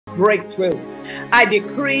breakthrough. I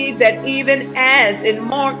decree that even as in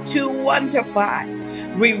Mark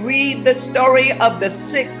 2:1-5, we read the story of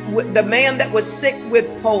the man that was sick with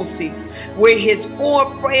palsy, where his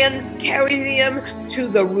 4 friends carried him to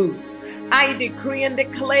the roof. I decree and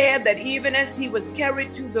declare that even as he was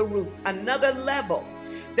carried to the roof, another level,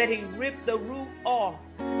 that he ripped the roof off.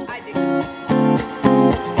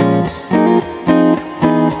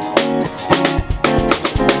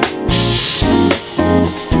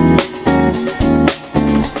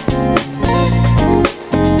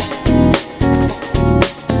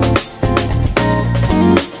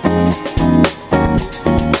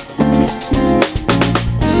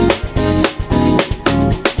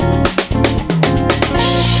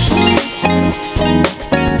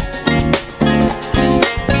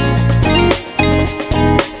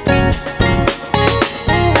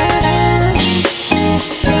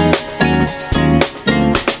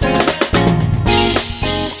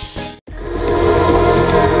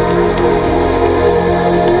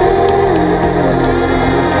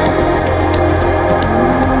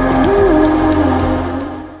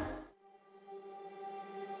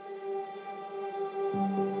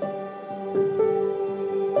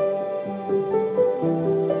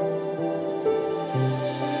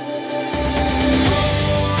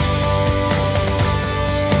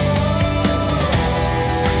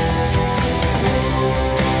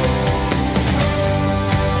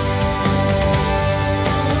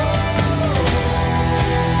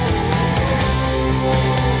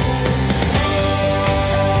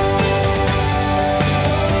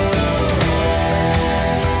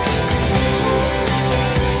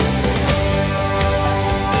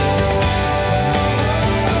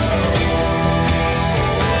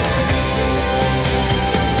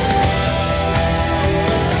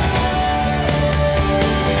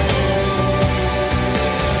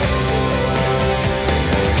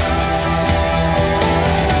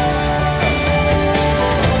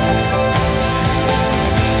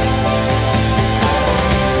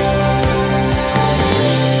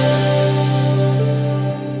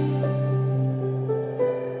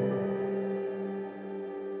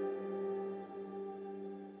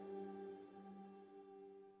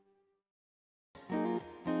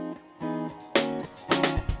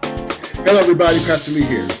 Hello everybody, Pastor Lee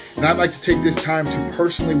here, and I'd like to take this time to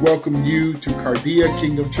personally welcome you to Cardia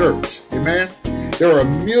Kingdom Church. Amen? There are a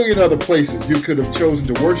million other places you could have chosen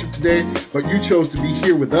to worship today, but you chose to be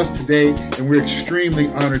here with us today, and we're extremely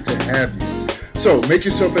honored to have you. So make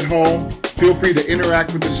yourself at home. Feel free to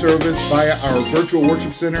interact with the service via our virtual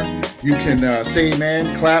worship center. You can say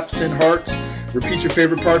amen, clap, send hearts, repeat your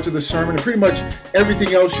favorite parts of the sermon, and pretty much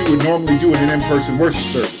everything else you would normally do in an in-person worship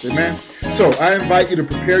service. Amen? So I invite you to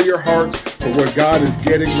prepare your heart for what God is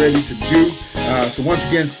getting ready to do. So once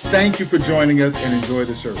again, thank you for joining us and enjoy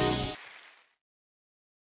the service.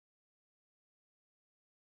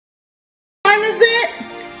 What time is it?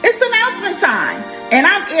 It's announcement time. And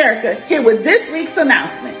I'm Erica here with this week's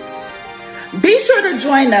announcement. Be sure to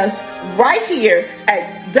join us right here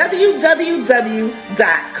at www.cardia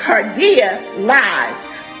live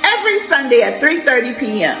every Sunday at 3:30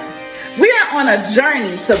 p.m. We are on a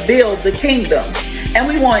journey to build the kingdom, and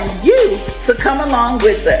we want you to come along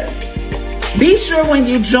with us. Be sure when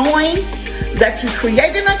you join that you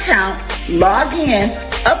create an account, log in,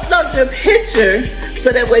 upload your picture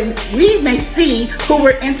so that we may see who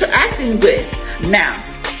we're interacting with. Now,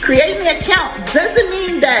 creating an account doesn't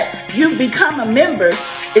mean that you've become a member.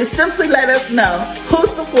 It simply let us know who's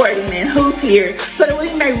supporting and who's here so that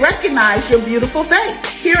we may recognize your beautiful face.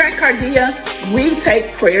 Here at Cardia, we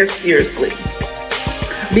take prayer seriously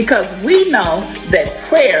because we know that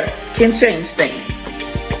prayer can change things.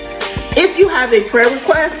 If you have a prayer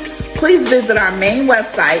request, please visit our main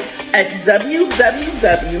website at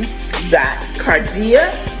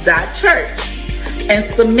www.cardia.church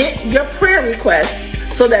and submit your prayer request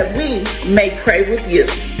so that we may pray with you.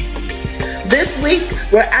 This week,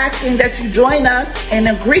 we're asking that you join us in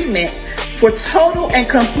agreement for total and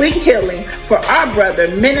complete healing for our brother,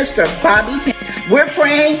 Minister Bobby. We're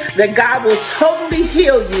praying that God will totally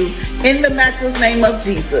heal you in the matchless name of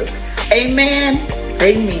Jesus. Amen.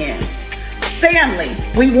 Amen. Family,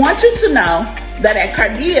 we want you to know that at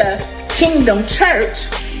Cardia Kingdom Church,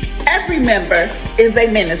 every member is a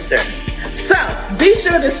minister. So be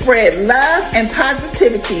sure to spread love and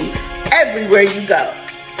positivity everywhere you go.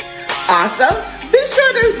 Also, be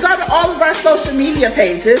sure to go to all of our social media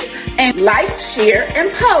pages and like, share,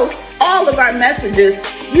 and post all of our messages.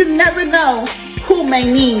 You never know who may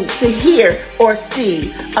need to hear or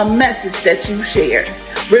see a message that you share.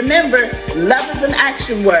 Remember, love is an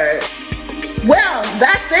action word. Well,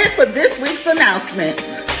 that's it for this week's announcements.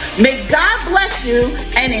 May God bless you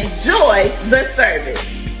and enjoy the service.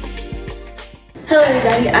 Hello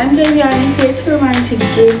everybody, I'm Daniana here to remind you to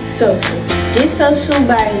get social. Get social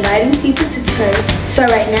by inviting people to church. So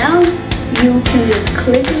right now, you can just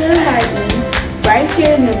click the invite link right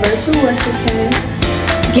here in the virtual worship center.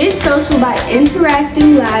 Get social by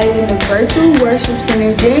interacting live in the virtual worship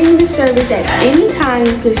center during the service at any time.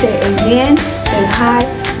 You can say amen, say hi,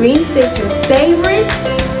 restate your favorite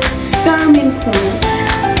sermon point,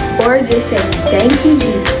 or just say thank you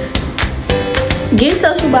Jesus. Get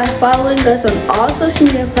social by following us on all social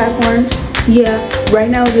media platforms. Yeah, right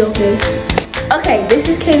now we'll be okay. Okay, this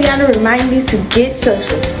is Kaviana reminding you to get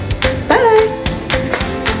social. Bye!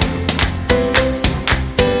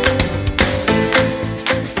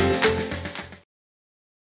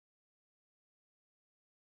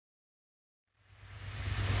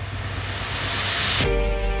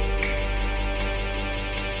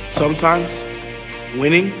 Sometimes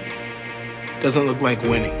winning doesn't look like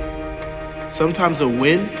winning. Sometimes a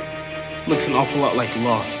win looks an awful lot like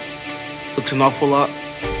loss, looks an awful lot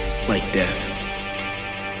like death.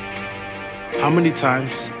 How many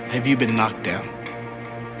times have you been knocked down,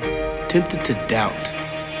 tempted to doubt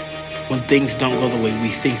when things don't go the way we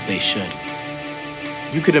think they should?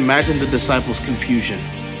 You could imagine the disciples' confusion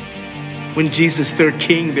when Jesus, their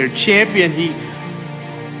king, their champion, he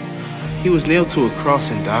was nailed to a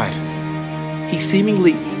cross and died. He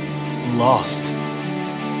seemingly lost,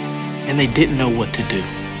 and they didn't know what to do.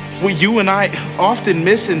 What you and I often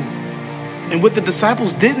miss and what the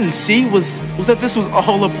disciples didn't see was that this was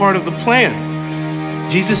all a part of the plan.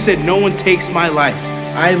 Jesus said, "No one takes my life.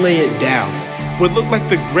 I lay it down." What looked like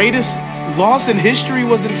the greatest loss in history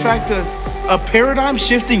was in fact a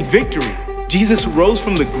paradigm-shifting victory. Jesus rose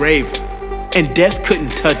from the grave, and death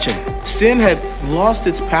couldn't touch him. Sin had lost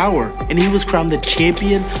its power, and he was crowned the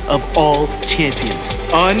champion of all champions,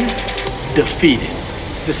 undefeated.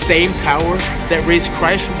 The same power that raised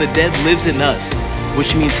Christ from the dead lives in us,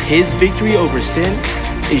 which means his victory over sin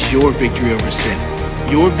is your victory over sin.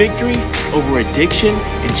 Your victory over addiction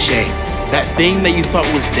and shame. That thing that you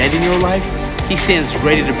thought was dead in your life, he stands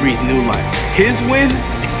ready to breathe new life. His win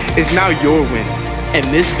is now your win,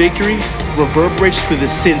 and this victory reverberates through the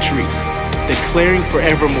centuries, declaring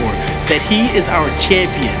forevermore that he is our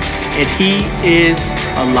champion and he is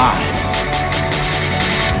alive.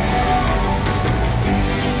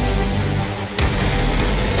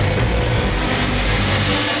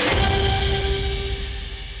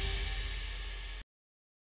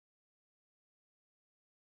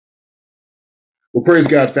 Well, praise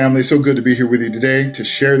God, family. It's so good to be here with you today to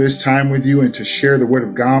share this time with you and to share the Word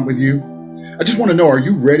of God with you. I just want to know, are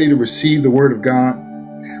you ready to receive the Word of God?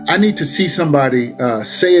 I need to see somebody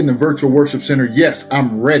say in the virtual worship center, yes,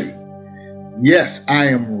 I'm ready. Yes, I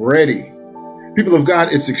am ready. People of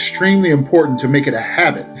God, it's extremely important to make it a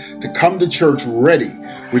habit to come to church ready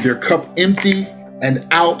with your cup empty and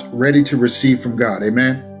out ready to receive from God.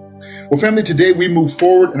 Amen. Well, family, today we move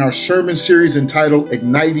forward in our sermon series entitled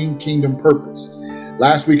Igniting Kingdom Purpose.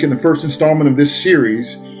 Last week in the first installment of this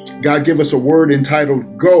series, God gave us a word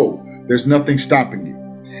entitled Go. There's nothing stopping you.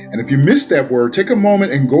 And if you missed that word, take a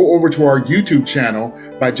moment and go over to our YouTube channel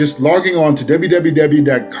by just logging on to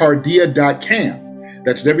www.cardia.cam.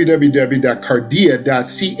 That's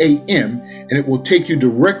www.cardia.cam, and it will take you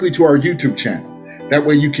directly to our YouTube channel. That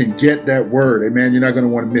way you can get that word. Amen. You're not going to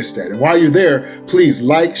want to miss that. And while you're there, please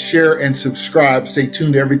like, share, and subscribe. Stay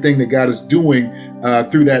tuned to everything that God is doing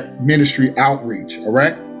through that ministry outreach. All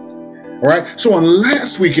right. All right. So on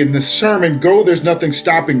last week in the sermon, Go, There's Nothing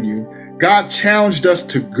Stopping You, God challenged us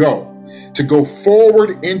to go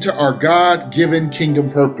forward into our God-given kingdom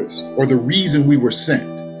purpose, or the reason we were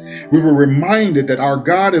sent. We were reminded that our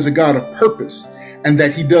God is a God of purpose and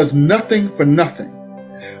that he does nothing for nothing.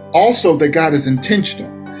 Also, that God is intentional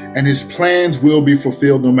and his plans will be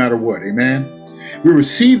fulfilled no matter what. Amen. We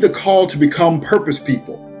received the call to become purpose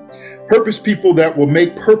people that will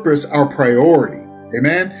make purpose our priority.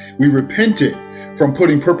 Amen. We repented from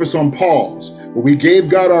putting purpose on pause. We gave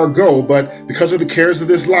God our go, but because of the cares of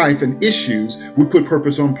this life and issues, we put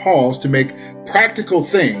purpose on pause to make practical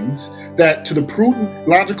things that to the prudent,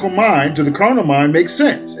 logical mind, to the carnal mind, make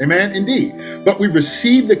sense. Amen. Indeed. But we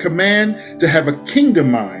received the command to have a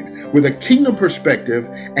kingdom mind with a kingdom perspective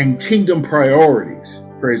and kingdom priorities.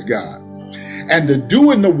 Praise God. And the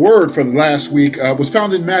do in the word for the last week was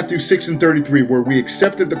found in Matthew 6:33, where we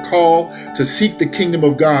accepted the call to seek the kingdom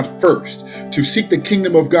of God first,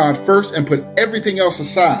 and put everything else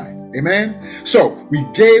aside. Amen. So we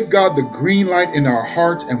gave God the green light in our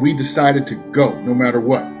hearts and we decided to go no matter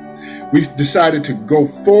what. We decided to go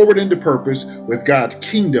forward into purpose with God's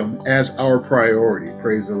kingdom as our priority.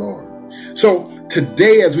 Praise the Lord. So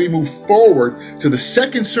today, as we move forward to the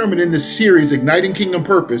second sermon in this series, Igniting Kingdom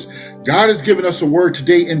Purpose, God has given us a word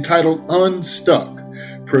today entitled Unstuck,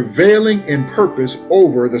 Prevailing in Purpose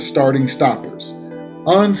over the Starting Stoppers.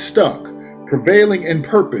 Unstuck, prevailing in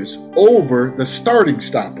purpose over the starting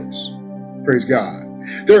stoppers. Praise God.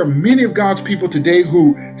 There are many of God's people today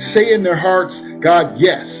who say in their hearts, God,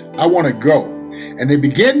 yes, I want to go. And they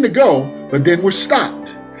begin to go, but then we're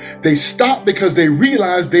stopped. They stopped because they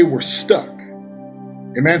realized they were stuck.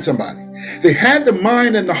 Amen, somebody. They had the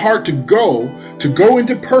mind and the heart to go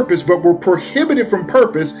into purpose, but were prohibited from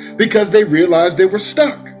purpose because they realized they were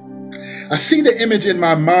stuck. I see the image in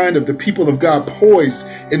my mind of the people of God poised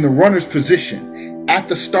in the runner's position at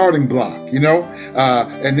the starting block,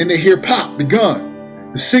 and then they hear pop, the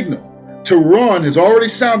gun, the signal to run has already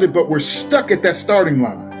sounded, but we're stuck at that starting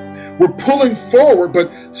line. We're pulling forward,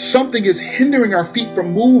 but something is hindering our feet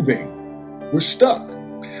from moving. We're stuck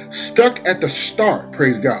at the start,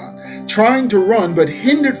 praise God, trying to run, but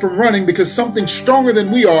hindered from running because something stronger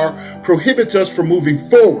than we are prohibits us from moving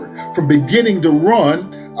forward, from beginning to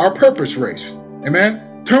run our purpose race.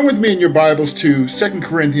 Amen. Turn with me in your Bibles to 2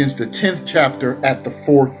 Corinthians, the 10th chapter at the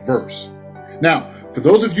 4th verse. Now, for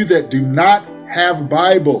those of you that do not have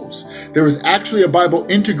Bibles, there is actually a Bible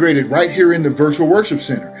integrated right here in the Virtual Worship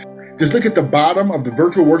Center. Just look at the bottom of the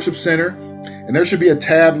Virtual Worship Center, and there should be a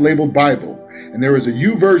tab labeled Bible. And there is a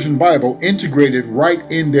YouVersion Bible integrated right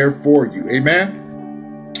in there for you.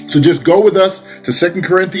 Amen. So just go with us to 2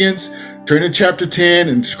 Corinthians, turn to chapter 10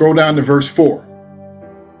 and scroll down to verse 4.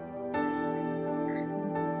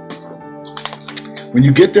 When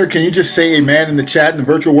you get there, can you just say amen in the chat in the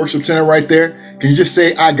Virtual Worship Center right there? Can you just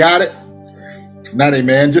say, I got it? Not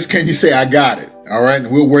amen. Just can you say, I got it? All right. And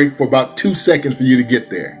we'll wait for about 2 seconds for you to get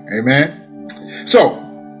there. Amen. So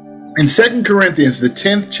in 2 Corinthians, the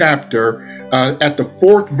 10th chapter, at the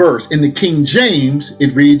 4th verse in the King James,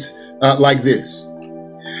 it reads like this.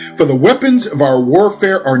 For the weapons of our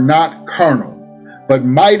warfare are not carnal, but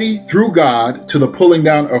mighty through God to the pulling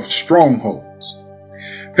down of strongholds.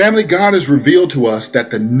 Family, God has revealed to us that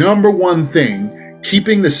the number one thing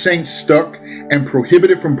keeping the saints stuck and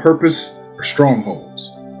prohibited from purpose are strongholds.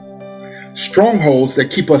 Strongholds that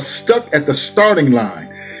keep us stuck at the starting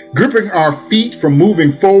line, gripping our feet from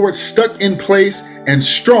moving forward, stuck in place and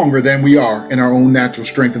stronger than we are in our own natural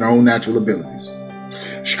strength and our own natural abilities.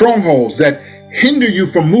 Strongholds that hinder you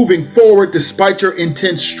from moving forward despite your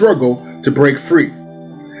intense struggle to break free.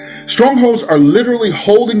 Strongholds are literally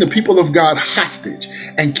holding the people of God hostage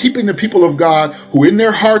and keeping the people of God who in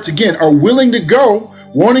their hearts, again, are willing to go,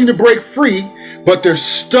 wanting to break free, but they're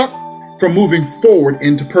stuck from moving forward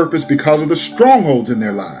into purpose because of the strongholds in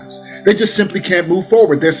their lives. They just simply can't move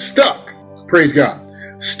forward. They're stuck. Praise God.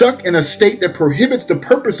 Stuck in a state that prohibits the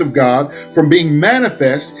purpose of God from being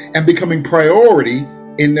manifest and becoming priority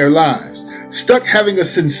in their lives. Stuck having a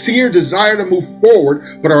sincere desire to move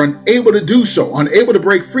forward, but are unable to do so, unable to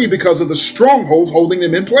break free because of the strongholds holding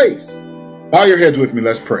them in place. Bow your heads with me.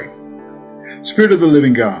 Let's pray. Spirit of the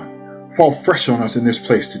living God, fall fresh on us in this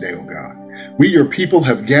place today, O God. We, your people,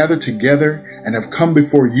 have gathered together and have come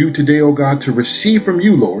before you today, O God, to receive from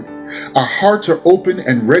you, Lord. Our hearts are open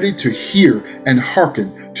and ready to hear and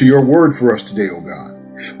hearken to your word for us today, O God.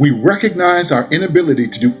 We recognize our inability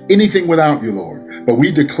to do anything without you, Lord, but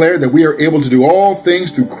we declare that we are able to do all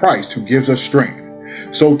things through Christ who gives us strength.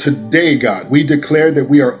 So today, God, we declare that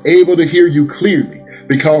we are able to hear you clearly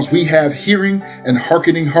because we have hearing and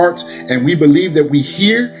hearkening hearts, and we believe that we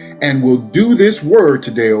hear and will do this word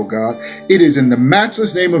today, oh God. It is in the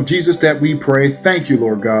matchless name of Jesus that we pray. Thank you,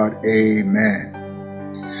 Lord God.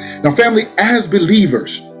 Amen. Now, family, as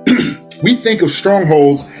believers, we think of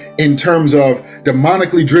strongholds in terms of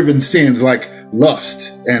demonically driven sins like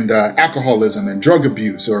lust and alcoholism and drug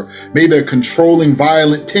abuse, or maybe a controlling,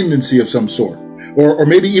 violent tendency of some sort, or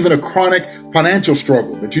maybe even a chronic financial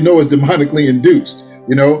struggle that you know is demonically induced,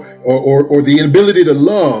 or the inability to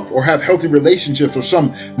love or have healthy relationships, or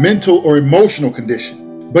some mental or emotional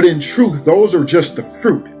condition. But in truth, those are just the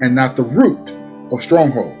fruit and not the root of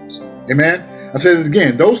strongholds. Amen. I say that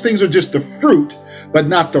again. Those things are just the fruit, but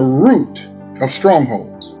not the root of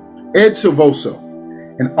strongholds. Ed Silvoso,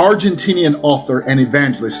 an Argentinian author and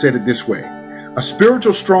evangelist, said it this way: a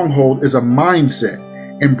spiritual stronghold is a mindset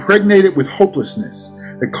impregnated with hopelessness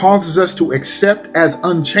that causes us to accept as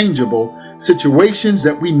unchangeable situations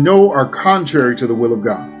that we know are contrary to the will of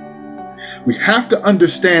God. We have to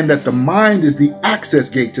understand that the mind is the access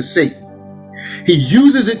gate to Satan. He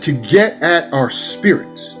uses it to get at our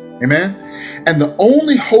spirits. Amen. And the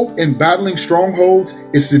only hope in battling strongholds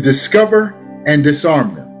is to discover and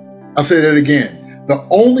disarm them. I'll say that again. The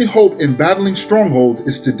only hope in battling strongholds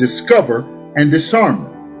is to discover and disarm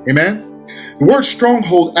them. Amen. The word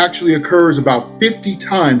stronghold actually occurs about 50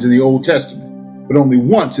 times in the Old Testament, but only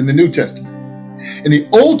once in the New Testament. In the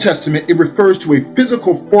Old Testament, it refers to a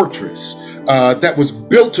physical fortress that was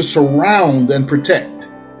built to surround and protect.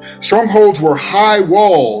 Strongholds were high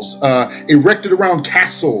walls erected around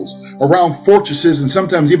castles, around fortresses, and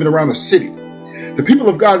sometimes even around a city. The people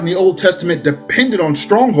of God in the Old Testament depended on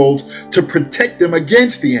strongholds to protect them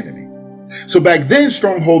against the enemy. So back then,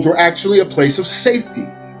 strongholds were actually a place of safety,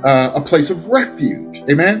 a place of refuge.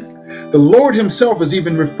 Amen. The Lord himself is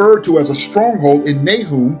even referred to as a stronghold in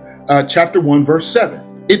Nahum chapter 1, verse 7.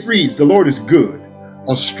 It reads, "The Lord is good,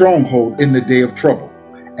 a stronghold in the day of trouble,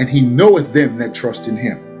 and he knoweth them that trust in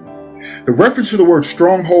him." The reference to the word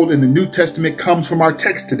stronghold in the New Testament comes from our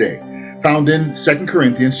text today, found in 2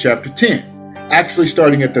 Corinthians chapter 10, actually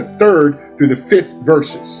starting at the 3rd through the 5th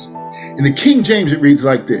verses. In the King James, it reads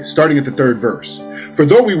like this, starting at the 3rd verse. "For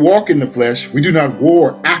though we walk in the flesh, we do not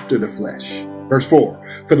war after the flesh." Verse 4,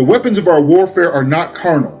 "For the weapons of our warfare are not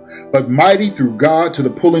carnal, but mighty through God to the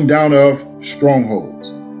pulling down of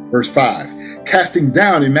strongholds." Verse 5, "Casting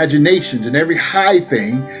down imaginations and every high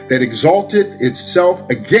thing that exalteth itself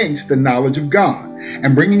against the knowledge of God,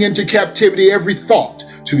 and bringing into captivity every thought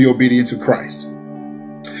to the obedience of Christ."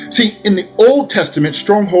 See, in the Old Testament,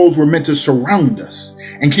 strongholds were meant to surround us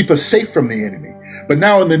and keep us safe from the enemy. But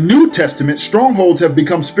now in the New Testament, strongholds have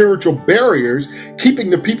become spiritual barriers, keeping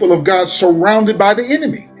the people of God surrounded by the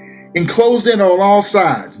enemy, enclosed in on all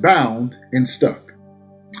sides, bound and stuck.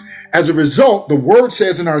 As a result, the word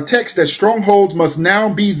says in our text that strongholds must now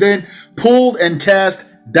be then pulled and cast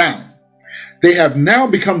down. They have now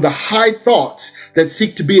become the high thoughts that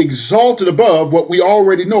seek to be exalted above what we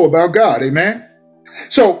already know about God. Amen.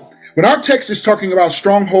 So when our text is talking about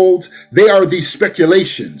strongholds, they are these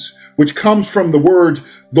speculations, which comes from the word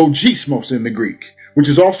logismos in the Greek, which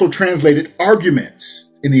is also translated arguments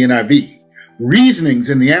in the NIV, reasonings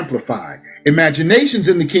in the Amplified, imaginations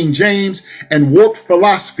in the King James, and warped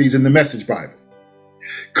philosophies in the Message Bible.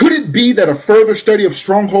 Could it be that a further study of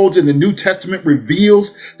strongholds in the New Testament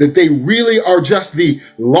reveals that they really are just the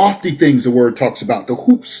lofty things the word talks about, the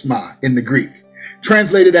hupsma in the Greek,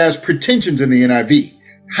 translated as pretensions in the NIV,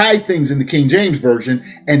 high things in the King James Version,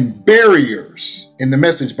 and barriers in the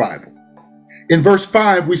Message Bible? In verse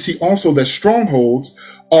 5, we see also that strongholds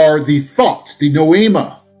are the thoughts, the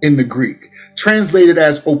noema in the Greek, translated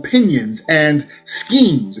as opinions and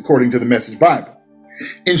schemes according to the Message Bible.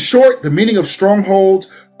 In short, the meaning of strongholds,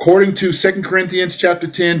 according to 2 Corinthians chapter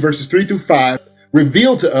 10, verses 3 through 5,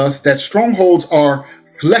 reveal to us that strongholds are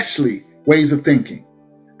fleshly ways of thinking,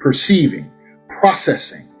 perceiving,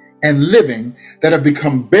 processing, and living that have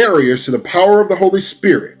become barriers to the power of the Holy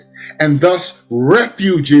Spirit, and thus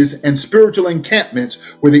refuges and spiritual encampments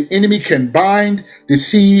where the enemy can bind,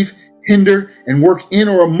 deceive, hinder, and work in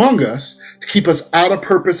or among us to keep us out of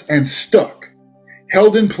purpose and stuck,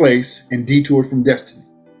 held in place and detoured from destiny.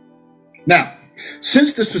 Now,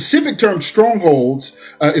 since the specific term strongholds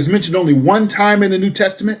is mentioned only one time in the New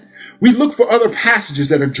Testament, we look for other passages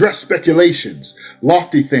that address speculations,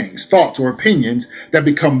 lofty things, thoughts, or opinions that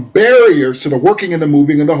become barriers to the working and the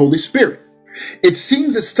moving of the Holy Spirit. It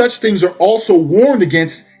seems that such things are also warned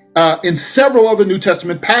against in several other New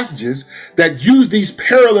Testament passages that use these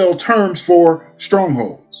parallel terms for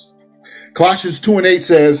strongholds. Colossians 2:8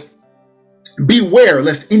 says, "Beware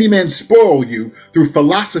lest any man spoil you through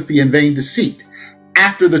philosophy and vain deceit,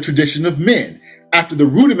 after the tradition of men, after the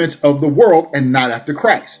rudiments of the world, and not after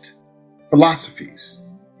Christ." Philosophies.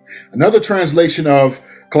 Another translation of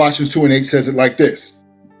Colossians 2:8 says it like this: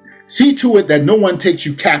 "See to it that no one takes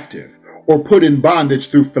you captive or put in bondage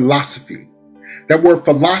through philosophy." That word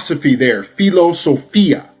philosophy there,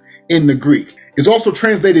 philosophia in the Greek, is also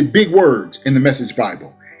translated big words in the Message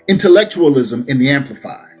Bible, intellectualism in the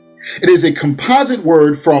Amplified. It is a composite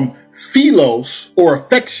word from philos, or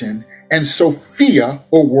affection, and sophia,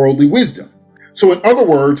 or worldly wisdom. So in other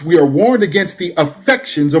words, we are warned against the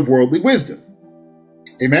affections of worldly wisdom.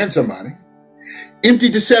 Amen, somebody. Empty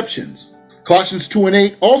deceptions. Colossians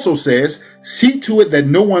 2:8 also says, "See to it that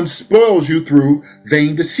no one spoils you through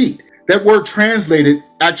vain deceit." That word translated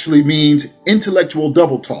actually means intellectual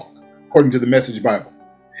double talk, according to the Message Bible.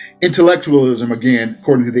 Intellectualism, again,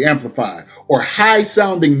 according to the Amplified, or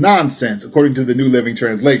high-sounding nonsense, according to the New Living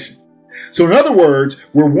Translation. So in other words,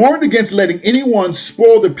 we're warned against letting anyone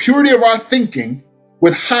spoil the purity of our thinking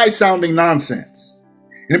with high-sounding nonsense.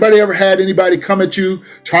 Anybody ever had anybody come at you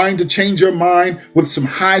trying to change your mind with some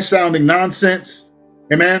high-sounding nonsense?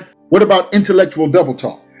 Amen? What about intellectual double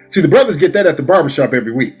talk? See, the brothers get that at the barbershop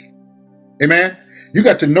every week. Amen. You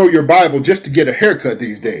got to know your Bible just to get a haircut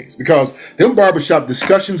these days, because them barbershop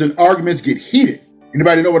discussions and arguments get heated.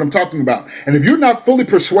 Anybody know what I'm talking about? And if you're not fully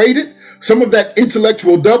persuaded, some of that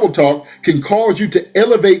intellectual double talk can cause you to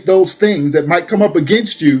elevate those things that might come up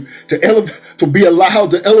against you, to be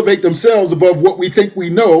allowed to elevate themselves above what we think we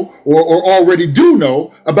know or already do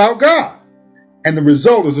know about God. And the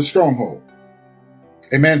result is a stronghold.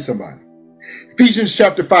 Amen, somebody. Ephesians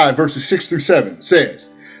chapter 5, verses 6 through 7 says,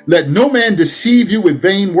 "Let no man deceive you with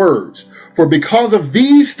vain words, for because of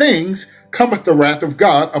these things cometh the wrath of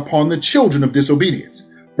God upon the children of disobedience."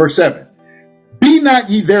 Verse 7, "Be not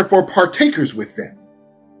ye therefore partakers with them."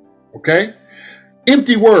 Okay?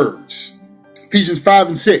 Empty words. Ephesians 5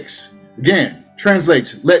 and 6, again,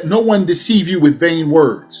 translates, "Let no one deceive you with vain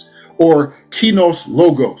words," or kinos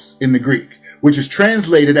logos in the Greek, which is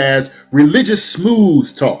translated as religious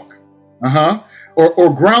smooth talk.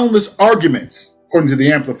 Or groundless arguments, according to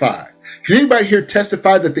the Amplified. Can anybody here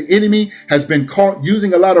testify that the enemy has been caught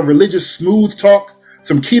using a lot of religious smooth talk,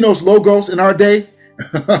 some kinos logos in our day?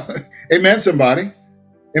 Amen, somebody.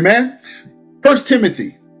 Amen. 1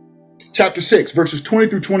 Timothy chapter 6, verses 20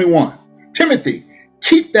 through 21. "Timothy,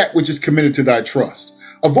 keep that which is committed to thy trust,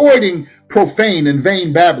 avoiding profane and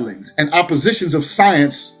vain babblings and oppositions of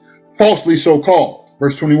science falsely so called."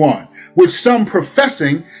 Verse 21, "which some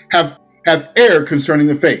professing have erred concerning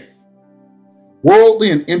the faith.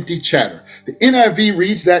 Worldly and empty chatter." The NIV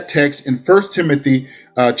reads that text in 1 Timothy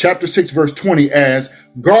chapter 6, verse 20 as,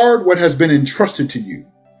 "Guard what has been entrusted to you,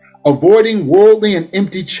 avoiding worldly and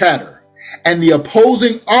empty chatter, and the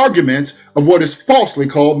opposing arguments of what is falsely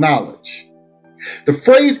called knowledge." The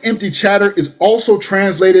phrase empty chatter is also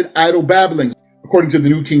translated idle babbling, according to the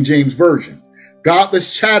New King James Version,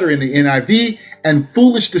 godless chatter in the NIV, and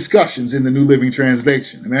foolish discussions in the New Living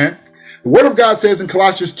Translation. Amen. The Word of God says in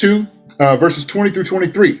Colossians 2, verses 20 through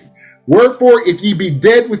 23, "Wherefore, if ye be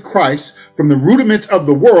dead with Christ from the rudiments of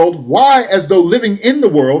the world, why, as though living in the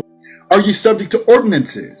world, are ye subject to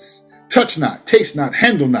ordinances? Touch not, taste not,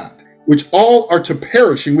 handle not, which all are to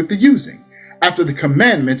perishing with the using, after the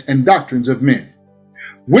commandments and doctrines of men.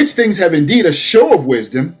 Which things have indeed a show of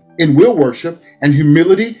wisdom, in will worship, and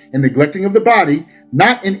humility, and neglecting of the body,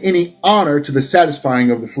 not in any honor to the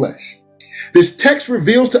satisfying of the flesh." This text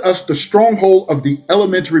reveals to us the stronghold of the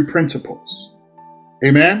elementary principles.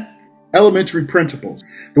 Amen? Elementary principles.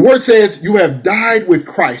 The word says, "You have died with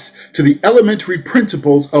Christ to the elementary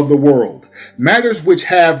principles of the world, matters which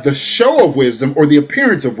have the show of wisdom or the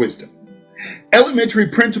appearance of wisdom." Elementary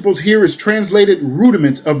principles here is translated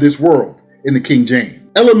rudiments of this world in the King James,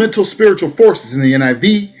 elemental spiritual forces in the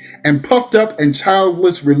NIV, and puffed up and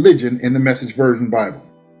childless religion in the Message Version Bible.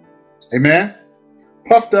 Amen?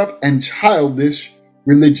 Puffed up and childish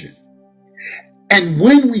religion. And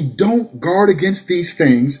when we don't guard against these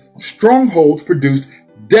things, strongholds produce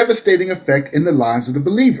devastating effect in the lives of the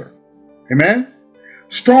believer. Amen?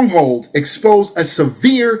 Strongholds expose a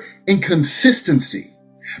severe inconsistency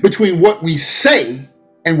between what we say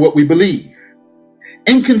and what we believe.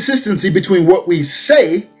 Inconsistency between what we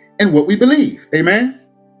say and what we believe. Amen?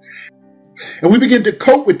 And we begin to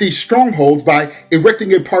cope with these strongholds by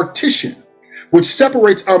erecting a partition which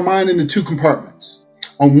separates our mind into two compartments.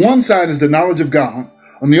 On one side is the knowledge of God.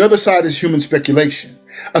 On the other side is human speculation.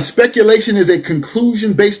 A speculation is a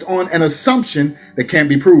conclusion based on an assumption that can't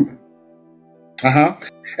be proven.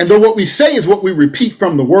 And though what we say is what we repeat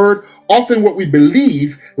from the word, often what we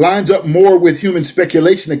believe lines up more with human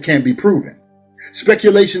speculation that can't be proven.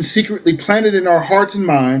 Speculation secretly planted in our hearts and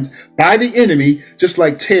minds by the enemy, just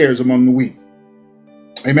like tares among the wheat.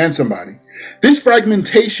 Amen, somebody. This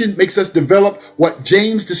fragmentation makes us develop what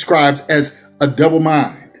James describes as a double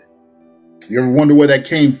mind. You ever wonder where that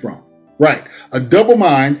came from? Right. A double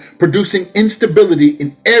mind producing instability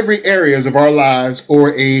in every areas of our lives,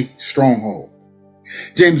 or a stronghold.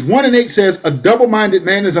 James 1 and 8 says, "A double-minded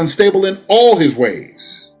man is unstable in all his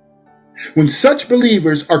ways." When such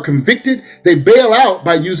believers are convicted, they bail out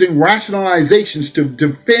by using rationalizations to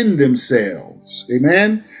defend themselves.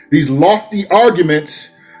 Amen. These lofty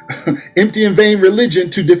arguments, empty and vain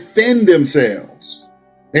religion to defend themselves.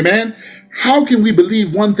 Amen. How can we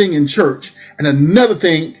believe one thing in church and another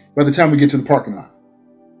thing by the time we get to the parking lot?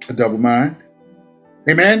 A double mind.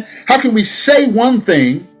 Amen. How can we say one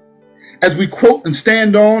thing as we quote and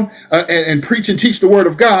stand on and preach and teach the word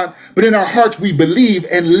of God, but in our hearts we believe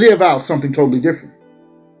and live out something totally different?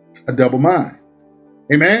 A double mind.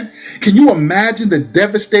 Amen. Can you imagine the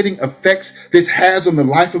devastating effects this has on the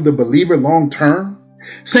life of the believer long term?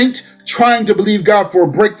 Saints trying to believe God for a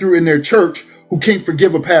breakthrough in their church who can't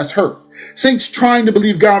forgive a past hurt. Saints trying to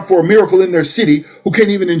believe God for a miracle in their city who can't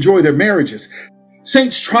even enjoy their marriages.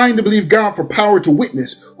 Saints trying to believe God for power to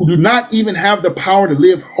witness who do not even have the power to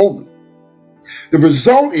live holy. The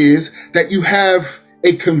result is that you have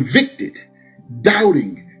a convicted,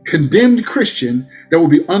 doubting, condemned Christian that will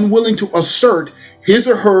be unwilling to assert his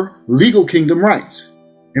or her legal kingdom rights.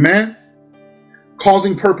 Amen?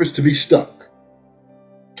 Causing purpose to be stuck.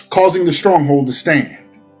 Causing the stronghold to stand.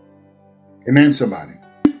 Amen, somebody.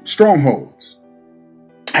 Strongholds.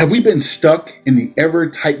 Have we been stuck in the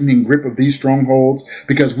ever-tightening grip of these strongholds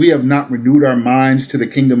because we have not renewed our minds to the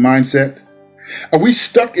kingdom mindset? Are we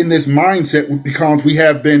stuck in this mindset because we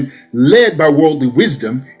have been led by worldly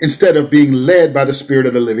wisdom instead of being led by the Spirit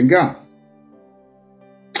of the living God?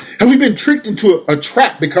 Have we been tricked into a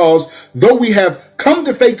trap because though we have come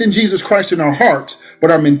to faith in Jesus Christ in our hearts,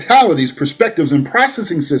 but our mentalities, perspectives, and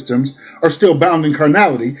processing systems are still bound in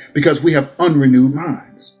carnality because we have unrenewed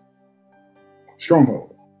minds?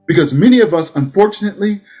 Stronghold. Because many of us,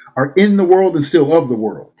 unfortunately, are in the world and still of the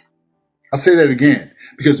world. I'll say that again,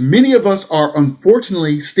 because many of us are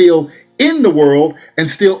unfortunately still in the world and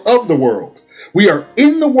still of the world. We are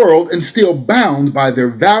in the world and still bound by their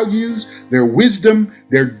values, their wisdom,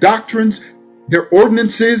 their doctrines, their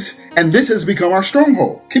ordinances, and this has become our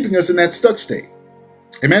stronghold, keeping us in that stuck state.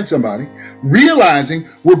 Amen, somebody. Realizing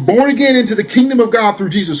we're born again into the kingdom of God through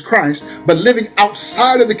Jesus Christ, but living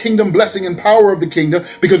outside of the kingdom blessing and power of the kingdom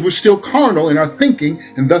because we're still carnal in our thinking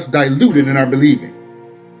and thus diluted in our believing.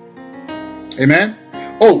 Amen.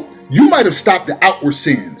 Oh, you might have stopped the outward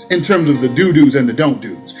sins in terms of the do-dos and the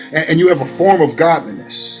don't-dos, and you have a form of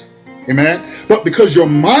godliness. Amen. But because your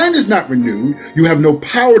mind is not renewed, you have no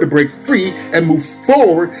power to break free and move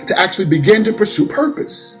forward to actually begin to pursue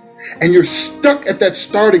purpose. And you're stuck at that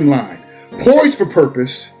starting line, poised for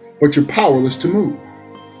purpose, but you're powerless to move.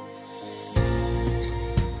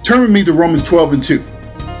 Turn with me to Romans 12:2.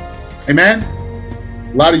 Amen.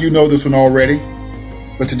 A lot of you know this one already.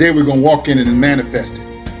 But today we're going to walk in it and manifest it.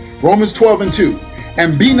 Romans 12:2.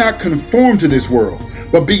 And be not conformed to this world,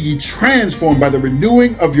 but be ye transformed by the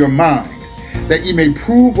renewing of your mind, that ye may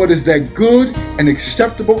prove what is that good and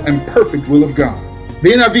acceptable and perfect will of God.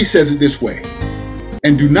 The NIV says it this way.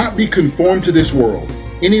 And do not be conformed to this world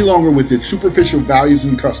any longer with its superficial values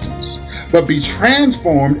and customs, but be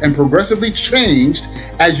transformed and progressively changed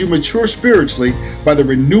as you mature spiritually by the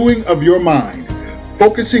renewing of your mind,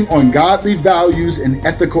 focusing on godly values and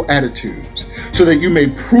ethical attitudes, so that you may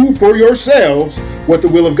prove for yourselves what the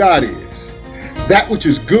will of God is, that which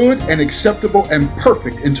is good and acceptable and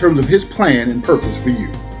perfect in terms of his plan and purpose for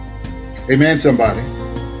you. Amen, somebody.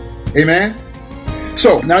 Amen.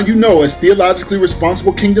 So now you know, as theologically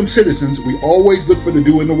responsible kingdom citizens, we always look for the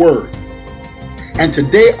do in the word. And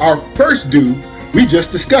today our first do, we just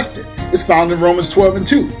discussed it. It's found in Romans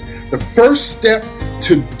 12:2. The first step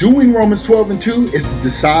to doing Romans 12:2 is to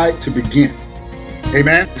decide to begin.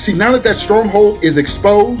 Amen. See, now that that stronghold is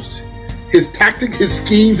exposed, his tactic, his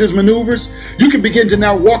schemes, his maneuvers, you can begin to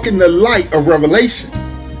now walk in the light of revelation.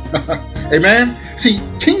 Amen. See,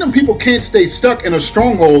 kingdom people can't stay stuck in a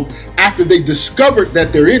stronghold after they discovered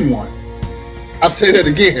that they're in one. I'll say that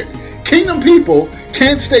again. Kingdom people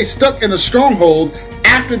can't stay stuck in a stronghold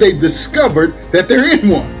after they discovered that they're in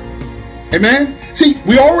one. Amen. See,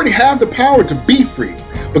 we already have the power to be free,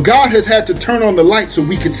 but God has had to turn on the light so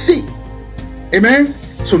we could see. Amen.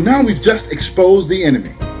 So now we've just exposed the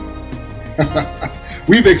enemy.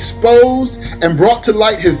 We've exposed and brought to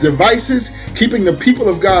light his devices, keeping the people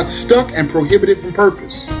of God stuck and prohibited from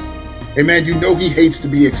purpose. Amen. You know he hates to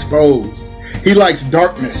be exposed. He likes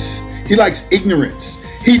darkness. He likes ignorance.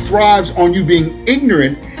 He thrives on you being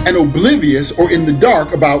ignorant and oblivious or in the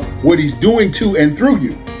dark about what he's doing to and through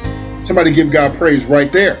you. Somebody give God praise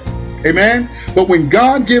right there. Amen. But when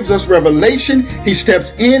God gives us revelation, he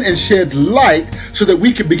steps in and sheds light so that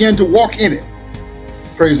we can begin to walk in it.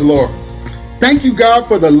 Praise the Lord. Thank you, God,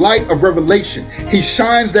 for the light of revelation. He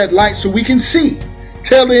shines that light so we can see.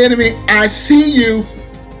 Tell the enemy, I see you.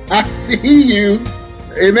 I see you.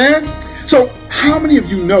 Amen. So how many of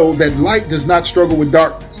you know that light does not struggle with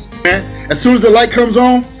darkness? Amen? As soon as the light comes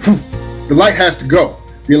on, the light has to go.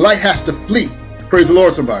 The light has to flee. Praise the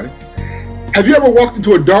Lord, somebody. Have you ever walked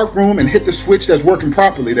into a dark room and hit the switch that's working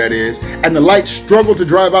properly, that is, and the light struggled to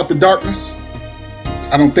drive out the darkness?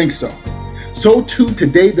 I don't think so. So too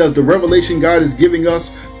today does the revelation God is giving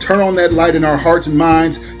us turn on that light in our hearts and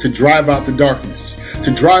minds to drive out the darkness,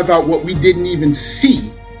 to drive out what we didn't even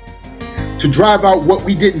see, to drive out what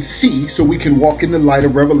we didn't see so we can walk in the light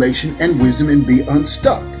of revelation and wisdom and be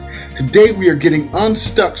unstuck. Today we are getting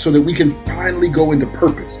unstuck so that we can finally go into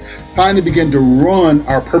purpose, finally begin to run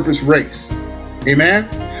our purpose race.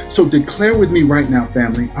 Amen. So declare with me right now,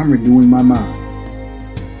 family, I'm renewing my mind.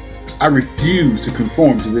 I refuse to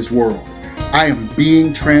conform to this world. I am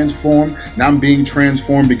being transformed, and I'm being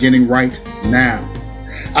transformed beginning right now.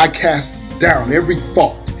 I cast down every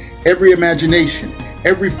thought, every imagination,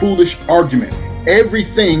 every foolish argument,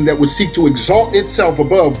 everything that would seek to exalt itself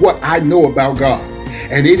above what I know about God.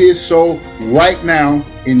 And it is so right now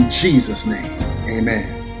in Jesus' name.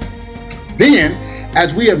 Amen. Then,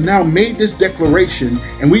 as we have now made this declaration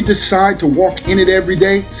and we decide to walk in it every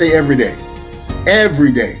day, say every day.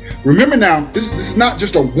 Every day. Remember now, this is not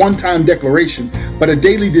just a one-time declaration, but a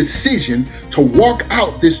daily decision to walk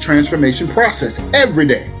out this transformation process every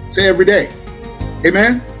day. Say every day.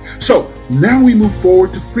 Amen. So now we move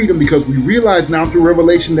forward to freedom because we realize now through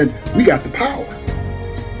revelation that we got the power.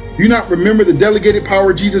 Do you not remember the delegated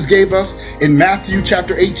power Jesus gave us in Matthew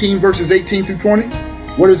chapter 18, verses 18 through 20?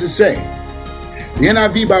 What does it say? The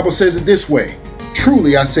NIV Bible says it this way.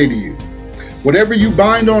 Truly I say to you, whatever you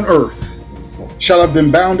bind on earth shall have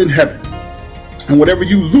been bound in heaven, and whatever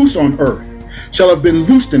you loose on earth shall have been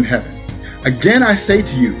loosed in heaven. Again I say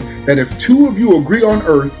to you that if two of you agree on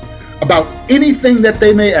earth about anything that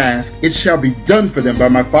they may ask, it shall be done for them by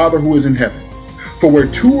my Father who is in heaven. For where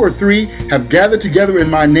two or three have gathered together in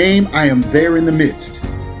my name, I am there in the midst.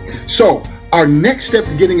 So our next step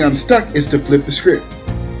to getting unstuck is to flip the script.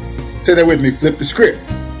 Say that with me, flip the script.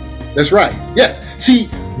 That's right. Yes. See,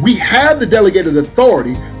 we have the delegated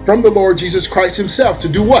authority from the Lord Jesus Christ himself to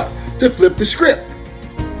do what? To flip the script.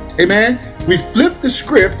 Amen. We flip the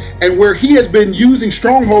script, and where he has been using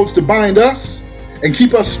strongholds to bind us and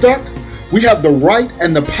keep us stuck, we have the right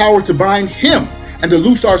and the power to bind him and to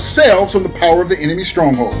loose ourselves from the power of the enemy's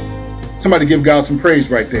stronghold. Somebody give God some praise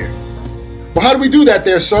right there. Well, how do we do that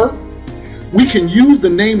there, sir? We can use the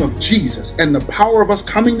name of Jesus and the power of us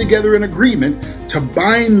coming together in agreement to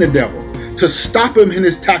bind the devil, to stop him in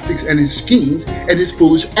his tactics and his schemes and his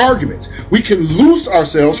foolish arguments. We can loose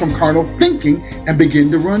ourselves from carnal thinking and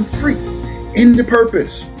begin to run free into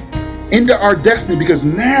purpose, into our destiny, because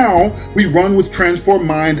now we run with transformed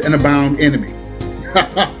mind and a bound enemy.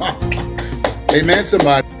 Amen,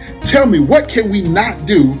 somebody. Tell me, what can we not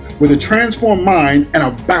do with a transformed mind and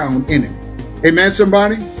a bound enemy? Amen,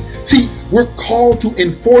 somebody. See, we're called to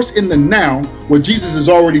enforce in the now what Jesus has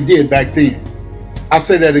already did back then. I'll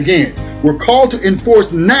say that again. We're called to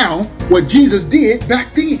enforce now what Jesus did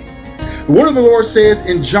back then. The word of the Lord says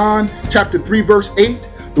in John chapter 3, verse 8,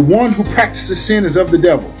 the one who practices sin is of the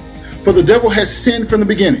devil, for the devil has sinned from the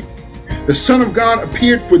beginning. The Son of God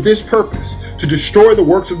appeared for this purpose, to destroy the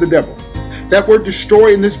works of the devil. That word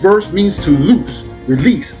destroy in this verse means to loose,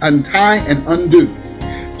 release, untie, and undo.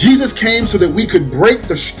 Jesus came so that we could break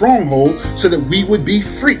the stronghold, so that we would be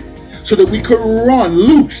free, so that we could run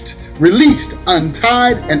loosed, released,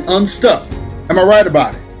 untied, and unstuck. Am I right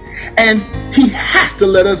about it? And he has to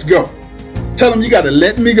let us go. Tell him, you got to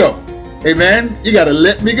let me go. Amen. You got to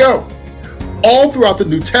let me go. All throughout the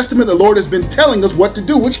New Testament, the Lord has been telling us what to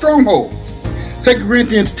do with strongholds. 2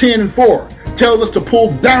 Corinthians 10:4 tells us to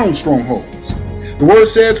pull down strongholds. The word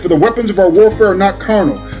says, for the weapons of our warfare are not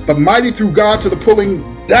carnal, but mighty through God to the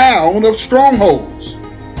pulling down of strongholds.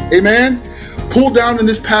 Amen. Pull down in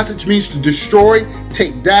this passage means to destroy,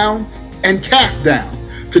 take down, and cast down,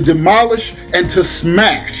 to demolish and to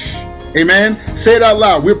smash. Amen. Say it out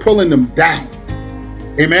loud. We're pulling them down.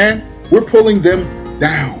 Amen. We're pulling them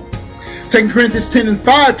down. 2 Corinthians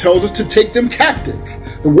 10:5 tells us to take them captive.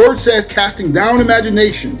 The word says casting down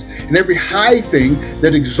imaginations and every high thing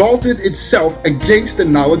that exalted itself against the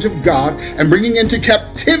knowledge of God, and bringing into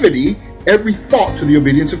captivity every thought to the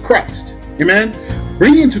obedience of Christ. Amen.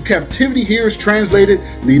 Bringing into captivity here is translated,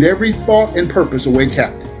 lead every thought and purpose away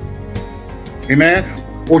captive. Amen.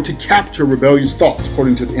 Or to capture rebellious thoughts,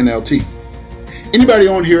 according to the NLT. Anybody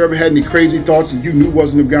on here ever had any crazy thoughts that you knew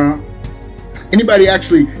wasn't of God? Anybody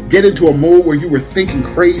actually get into a mode where you were thinking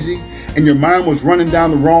crazy and your mind was running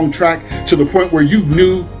down the wrong track to the point where you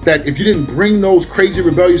knew that if you didn't bring those crazy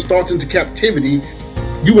rebellious thoughts into captivity,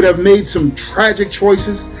 you would have made some tragic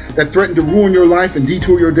choices that threatened to ruin your life and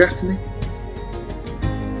detour your destiny?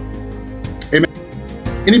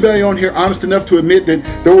 Amen. Anybody on here honest enough to admit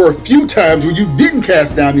that there were a few times when you didn't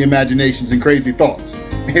cast down the imaginations and crazy thoughts?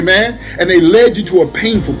 Amen. And they led you to a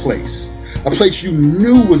painful place, a place you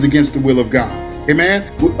knew was against the will of God.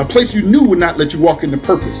 Amen. A place you knew would not let you walk into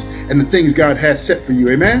purpose and the things God has set for you.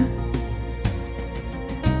 Amen.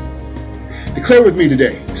 Declare with me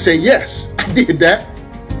today. Say, yes, I did that.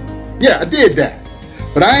 Yeah, I did that.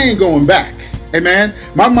 But I ain't going back. Amen.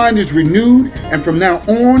 My mind is renewed, and from now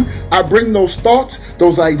on, I bring those thoughts,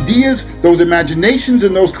 those ideas, those imaginations,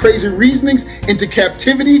 and those crazy reasonings into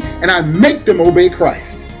captivity, and I make them obey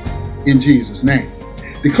Christ. In Jesus' name.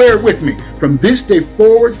 Declare it with me. From this day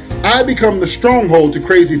forward, I become the stronghold to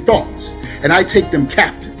crazy thoughts, and I take them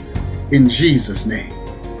captive. In Jesus' name.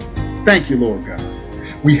 Thank you, Lord God.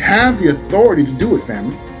 We have the authority to do it,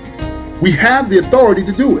 family. We have the authority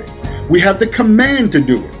to do it. We have the command to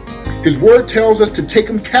do it. His word tells us to take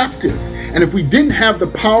them captive. And if we didn't have the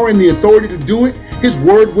power and the authority to do it, his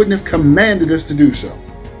word wouldn't have commanded us to do so.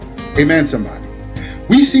 Amen, somebody.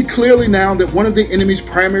 We see clearly now that one of the enemy's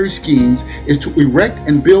primary schemes is to erect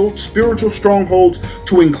and build spiritual strongholds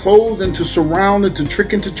to enclose and to surround and to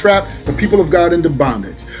trick and to trap the people of God into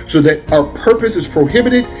bondage, so that our purpose is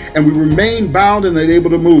prohibited and we remain bound and unable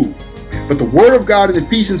to move. But the word of God in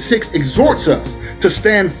Ephesians 6 exhorts us to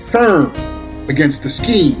stand firm against the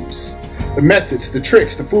schemes, the methods, the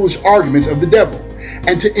tricks, the foolish arguments of the devil,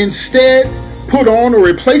 and to instead put on or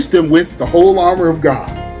replace them with the whole armor of God.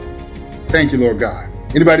 Thank you, Lord God.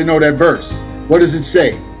 Anybody know that verse? What does it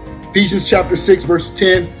say? Ephesians chapter 6, verse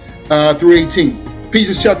 10 through 18.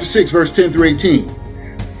 Ephesians chapter 6, verse 10 through 18.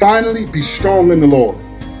 Finally, be strong in the Lord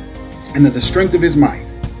and in the strength of his might.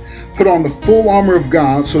 Put on the full armor of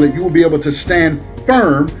God so that you will be able to stand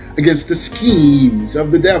firm against the schemes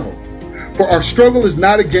of the devil. For our struggle is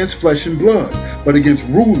not against flesh and blood, but against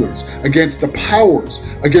rulers, against the powers,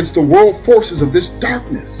 against the world forces of this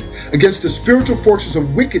darkness, against the spiritual forces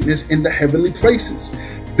of wickedness in the heavenly places.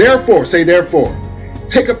 Therefore, say therefore,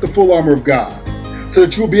 take up the full armor of God, so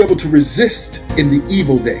that you will be able to resist in the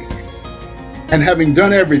evil day. And having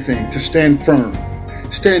done everything, to stand firm.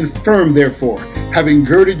 Stand firm, therefore, having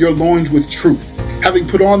girded your loins with truth, having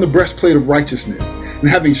put on the breastplate of righteousness, and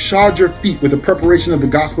having shod your feet with the preparation of the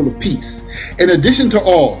gospel of peace. In addition to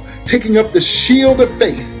all, taking up the shield of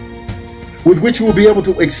faith, with which you will be able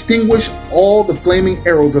to extinguish all the flaming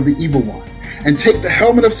arrows of the evil one, and take the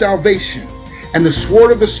helmet of salvation and the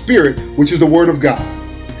sword of the Spirit, which is the word of God.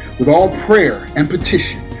 With all prayer and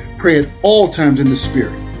petition, pray at all times in the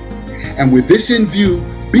Spirit. And with this in view,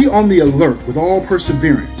 be on the alert with all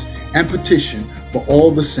perseverance and petition for all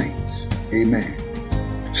the saints.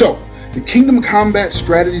 Amen. So, the kingdom combat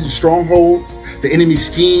strategies and strongholds, the enemy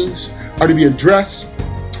schemes, are to be addressed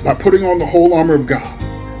by putting on the whole armor of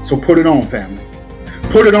God. So put it on, family.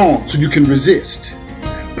 Put it on so you can resist.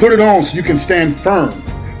 Put it on so you can stand firm.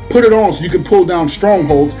 Put it on so you can pull down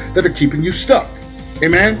strongholds that are keeping you stuck.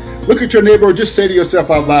 Amen? Look at your neighbor or just say to yourself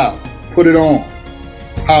out loud, put it on.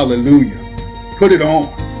 Hallelujah. Put it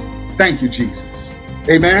on. Thank you, Jesus.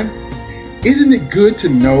 Amen? Isn't it good to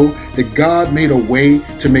know that God made a way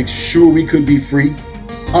to make sure we could be free,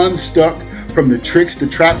 unstuck from the tricks, the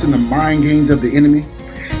traps, and the mind games of the enemy?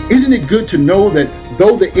 Isn't it good to know that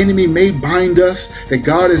though the enemy may bind us, that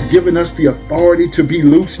God has given us the authority to be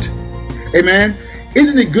loosed? Amen?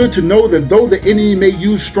 Isn't it good to know that though the enemy may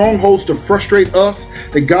use strongholds to frustrate us,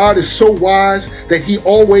 that God is so wise that he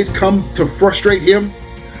always comes to frustrate him?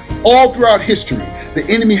 All throughout history, the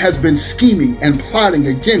enemy has been scheming and plotting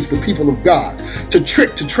against the people of God to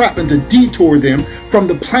trick, to trap, and to detour them from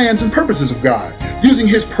the plans and purposes of God, using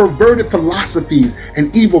his perverted philosophies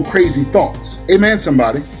and evil, crazy thoughts. Amen,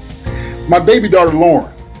 somebody. My baby daughter,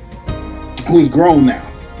 Lauren, who is grown now,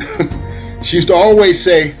 she used to always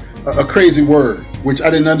say a crazy word, which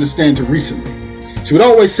I didn't understand until recently. She would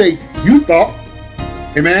always say, "You thought."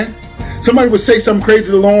 Amen. Somebody would say something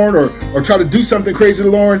crazy to Lauren or try to do something crazy to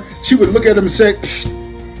Lauren. She would look at him and say,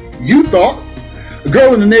 "You thought." A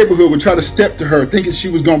girl in the neighborhood would try to step to her thinking she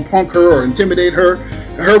was going to punk her or intimidate her.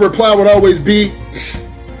 Her reply would always be,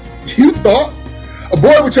 "You thought." A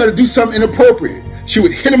boy would try to do something inappropriate. She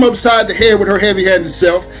would hit him upside the head with her heavy-handed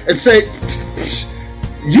self and say,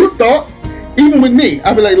 "You thought." Even with me,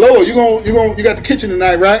 I'd be like, "Lola, you got the kitchen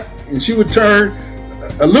tonight, right?" And she would turn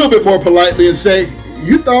a little bit more politely and say,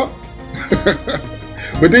 "You thought."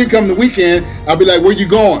 But then come the weekend, I'll be like, "Where you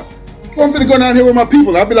going?" "Well, I'm finna go down here with my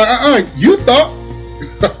people." I'll be like, "You thought."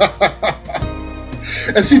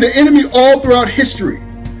 And see, the enemy all throughout history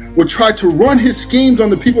would try to run his schemes on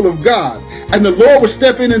the people of God, and the Lord would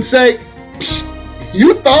step in and say,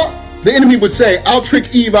 "You thought." The enemy would say, "I'll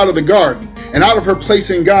trick Eve out of the garden and out of her place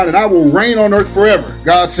in God, and I will reign on earth forever."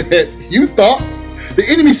 God said, "You thought." The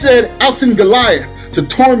enemy said, "I'll send Goliath to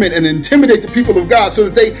torment and intimidate the people of God so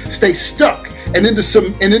that they stay stuck and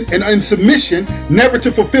in submission, never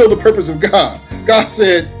to fulfill the purpose of God." God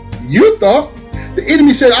said, "You thought." The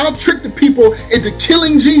enemy said, "I'll trick the people into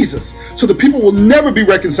killing Jesus so the people will never be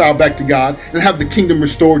reconciled back to God and have the kingdom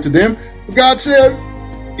restored to them." But God said,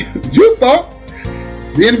 "You thought."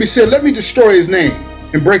 The enemy said, let me destroy his name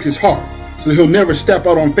and break his heart so that he'll never step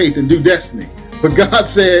out on faith and do destiny. But God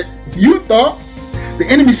said, you thought. The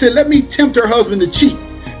enemy said, let me tempt her husband to cheat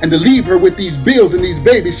and to leave her with these bills and these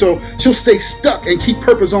babies so she'll stay stuck and keep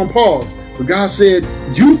purpose on pause. But God said,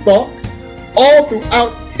 you thought. All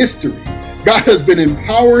throughout history, God has been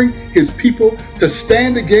empowering his people to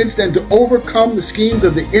stand against and to overcome the schemes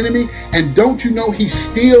of the enemy. And don't you know he's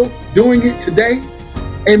still doing it today?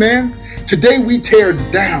 Amen. Today we tear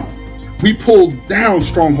down. We pull down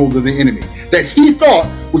strongholds of the enemy that he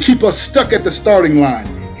thought would keep us stuck at the starting line,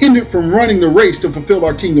 hindered from running the race to fulfill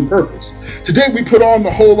our kingdom purpose. Today we put on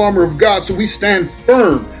the whole armor of God so we stand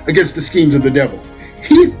firm against the schemes of the devil.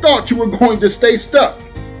 He thought you were going to stay stuck.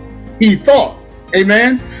 He thought.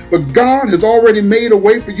 Amen. But God has already made a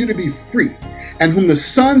way for you to be free. And whom the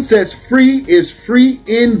Son sets free is free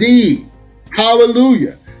indeed.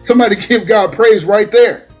 Hallelujah. Somebody give God praise right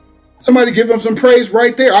there. Somebody give him some praise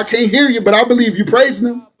right there. I can't hear you, but I believe you praising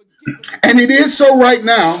him. And it is so right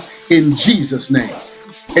now in Jesus' name.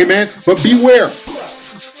 Amen. But beware.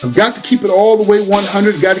 You've got to keep it all the way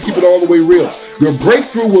 100. You've got to keep it all the way real. Your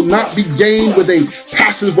breakthrough will not be gained with a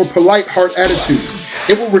passive or polite heart attitude.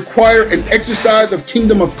 It will require an exercise of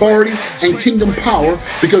kingdom authority and kingdom power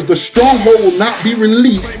because the stronghold will not be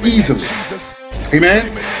released easily.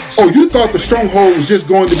 Amen. Oh, you thought the stronghold was just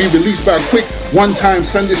going to be released by a quick one-time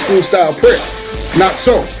Sunday school style prayer. Not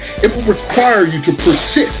so. It will require you to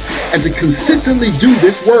persist and to consistently do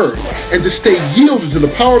this word and to stay yielded to the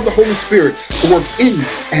power of the Holy Spirit to work in you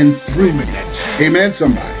and through you. Amen,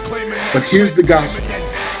 somebody. But here's the gospel.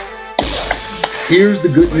 Here's the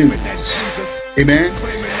good news. Amen.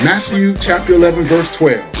 Matthew chapter 11, verse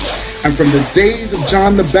 12. And from the days of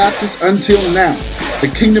John the Baptist until now, the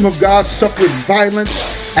kingdom of God suffered violence,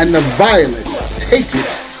 and the violent take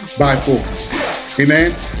it by force.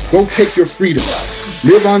 Amen. Go take your freedom.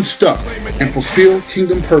 Live unstuck and fulfill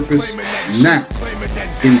kingdom purpose now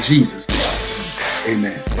in Jesus' name.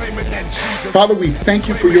 Amen. Father, we thank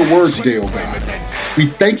you for your word today, oh God. We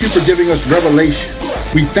thank you for giving us revelation.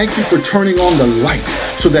 We thank you for turning on the light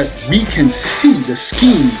so that we can see the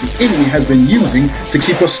schemes the enemy has been using to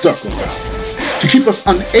keep us stuck, oh God. To keep us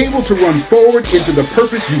unable to run forward into the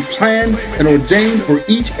purpose you planned and ordained for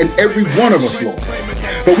each and every one of us, Lord.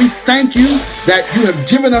 But we thank you that you have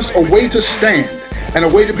given us a way to stand and a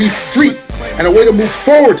way to be free and a way to move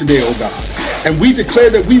forward today, oh God. And we declare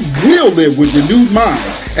that we will live with renewed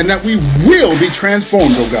minds and that we will be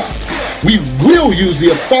transformed, oh God. We will use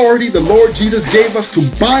the authority the Lord Jesus gave us to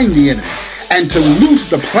bind the enemy and to loose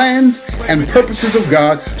the plans and purposes of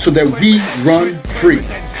God so that we run free.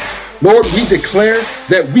 Lord, we declare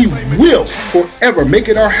that we will forever make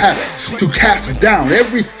it our habit to cast down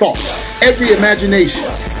every thought, every imagination,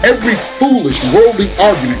 every foolish worldly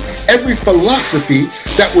argument, every philosophy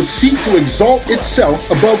that would seek to exalt itself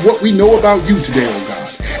above what we know about you today, oh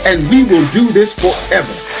God. And we will do this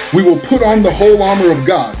forever. We will put on the whole armor of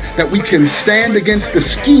God that we can stand against the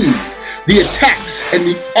schemes, the attacks, and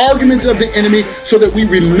the arguments of the enemy so that we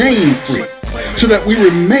remain free, so that we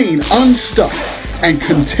remain unstuck and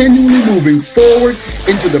continually moving forward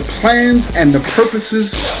into the plans and the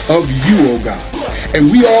purposes of you, oh God.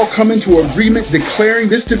 And we all come into agreement declaring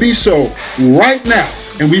this to be so right now.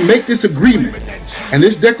 And we make this agreement and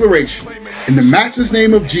this declaration in the matchless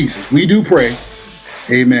name of Jesus. We do pray.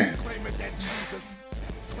 Amen.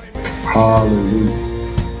 Hallelujah.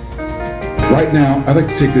 Right now, I'd like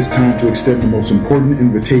to take this time to extend the most important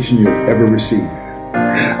invitation you'll ever receive.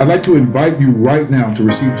 I'd like to invite you right now to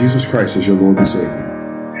receive Jesus Christ as your Lord and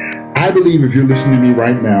Savior. I believe if you're listening to me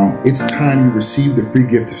right now, it's time you receive the free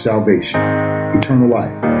gift of salvation, eternal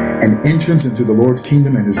life, and entrance into the Lord's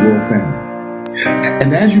kingdom and his royal family.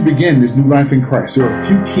 And as you begin this new life in Christ, there are a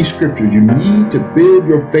few key scriptures you need to build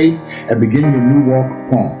your faith and begin your new walk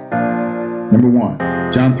upon. Number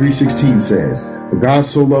 1, John 3:16 says, "For God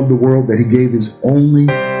so loved the world that he gave his only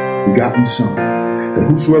begotten Son, that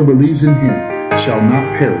whosoever believes in him shall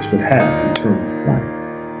not perish but have eternal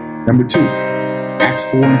life." Number 2, Acts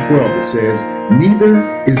 4:12, it says,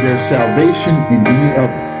 "Neither is there salvation in any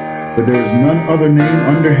other, for there is none other name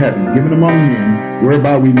under heaven given among men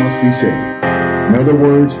whereby we must be saved." In other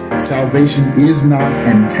words, salvation is not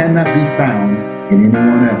and cannot be found in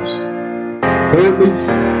anyone else. Thirdly,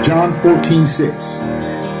 John 14:6,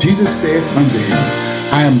 Jesus saith unto him,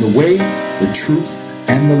 "I am the way, the truth,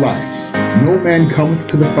 and the life. No man cometh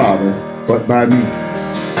to the Father but by me."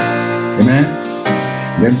 Amen.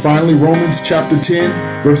 And then finally, Romans chapter 10,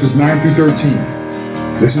 verses 9 through 13.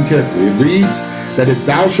 Listen carefully. It reads that if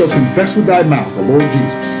thou shalt confess with thy mouth the Lord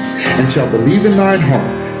Jesus, and shalt believe in thine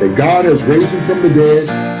heart that God has raised him from the dead,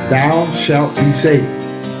 thou shalt be saved.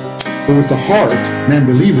 For with the heart man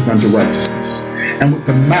believeth unto righteousness, and with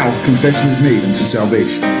the mouth confession is made unto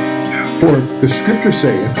salvation. For the scripture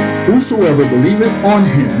saith, whosoever believeth on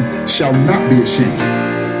him shall not be ashamed.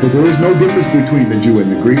 For there is no difference between the Jew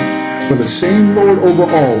and the Greek, for the same Lord over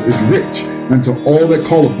all is rich unto all that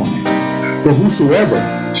call upon him. For whosoever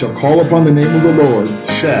shall call upon the name of the Lord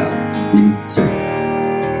shall be saved.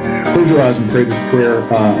 Close your eyes and pray this prayer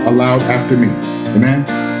aloud after me. Amen.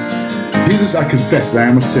 Jesus, I confess that I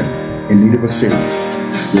am a sinner in need of a Savior.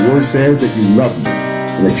 Your word says that you love me,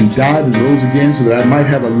 and that you died and rose again so that I might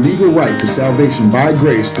have a legal right to salvation by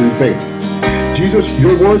grace through faith. Jesus,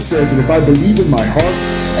 your word says that if I believe in my heart,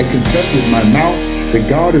 I confess with my mouth that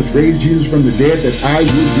God has raised Jesus from the dead, that I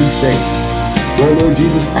will be saved. Well, Lord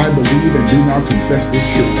Jesus, I believe and do now confess this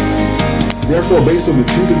truth. Therefore, based on the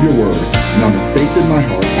truth of your word and on the faith in my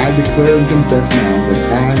heart, I declare and confess now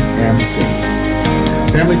that I am saved.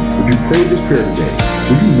 Family, if you prayed this prayer today,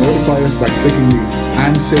 will you notify us by clicking the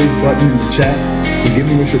I'm Saved button in the chat and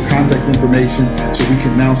giving us your contact information so we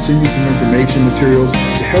can now send you some information materials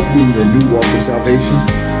to help you in your new walk of salvation?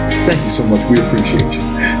 Thank you so much. We appreciate you.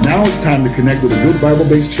 Now it's time to connect with a good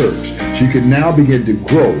Bible-based church so you can now begin to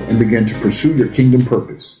grow and begin to pursue your kingdom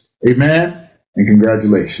purpose. Amen and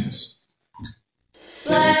congratulations.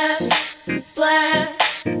 Bless, bless,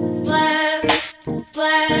 bless, bless,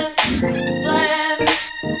 bless,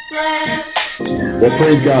 bless. Well,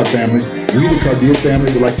 praise God, family. We, the Cardia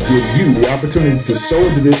family, would like to give you the opportunity to sow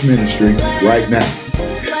into this ministry right now.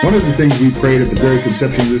 One of the things we prayed at the very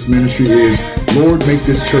conception of this ministry is, Lord, make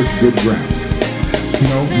this church good ground. You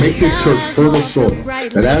know, make this church fertile soil,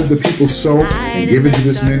 that as the people sow and give into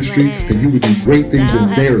this ministry, that you would do great things in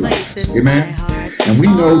their lives. Amen? And we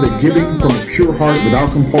know that giving from a pure heart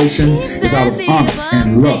without compulsion is out of honor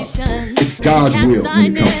and love. It's God's will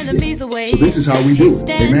when it comes to giving. So this is how we do it.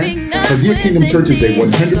 Amen? Cardia Kingdom Church is a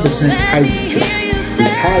 100% tithing church. We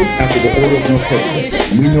tithe after the order of Melchizedek.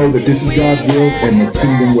 And we know that this is God's will and the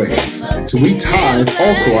kingdom way. So we tithe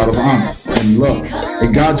also out of honor and love.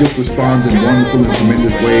 And God just responds in wonderful and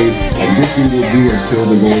tremendous ways. And this we will do until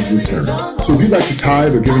the Lord's return. So if you'd like to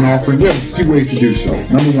tithe or give an offering, we have a few ways to do so.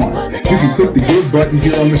 Number one, you can click the give button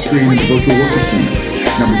here on the screen in the virtual worship center.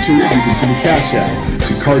 Number two, you can send a cash out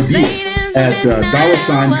to Cardia at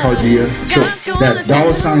 $Cardia Church. That's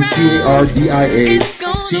 $CARDIA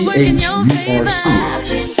CHURCH.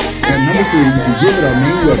 And number three, you can give at our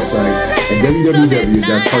main website at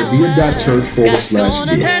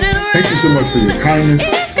www.cardia.church/give. Thank you so much for your kindness,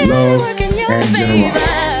 love, and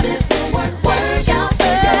generosity.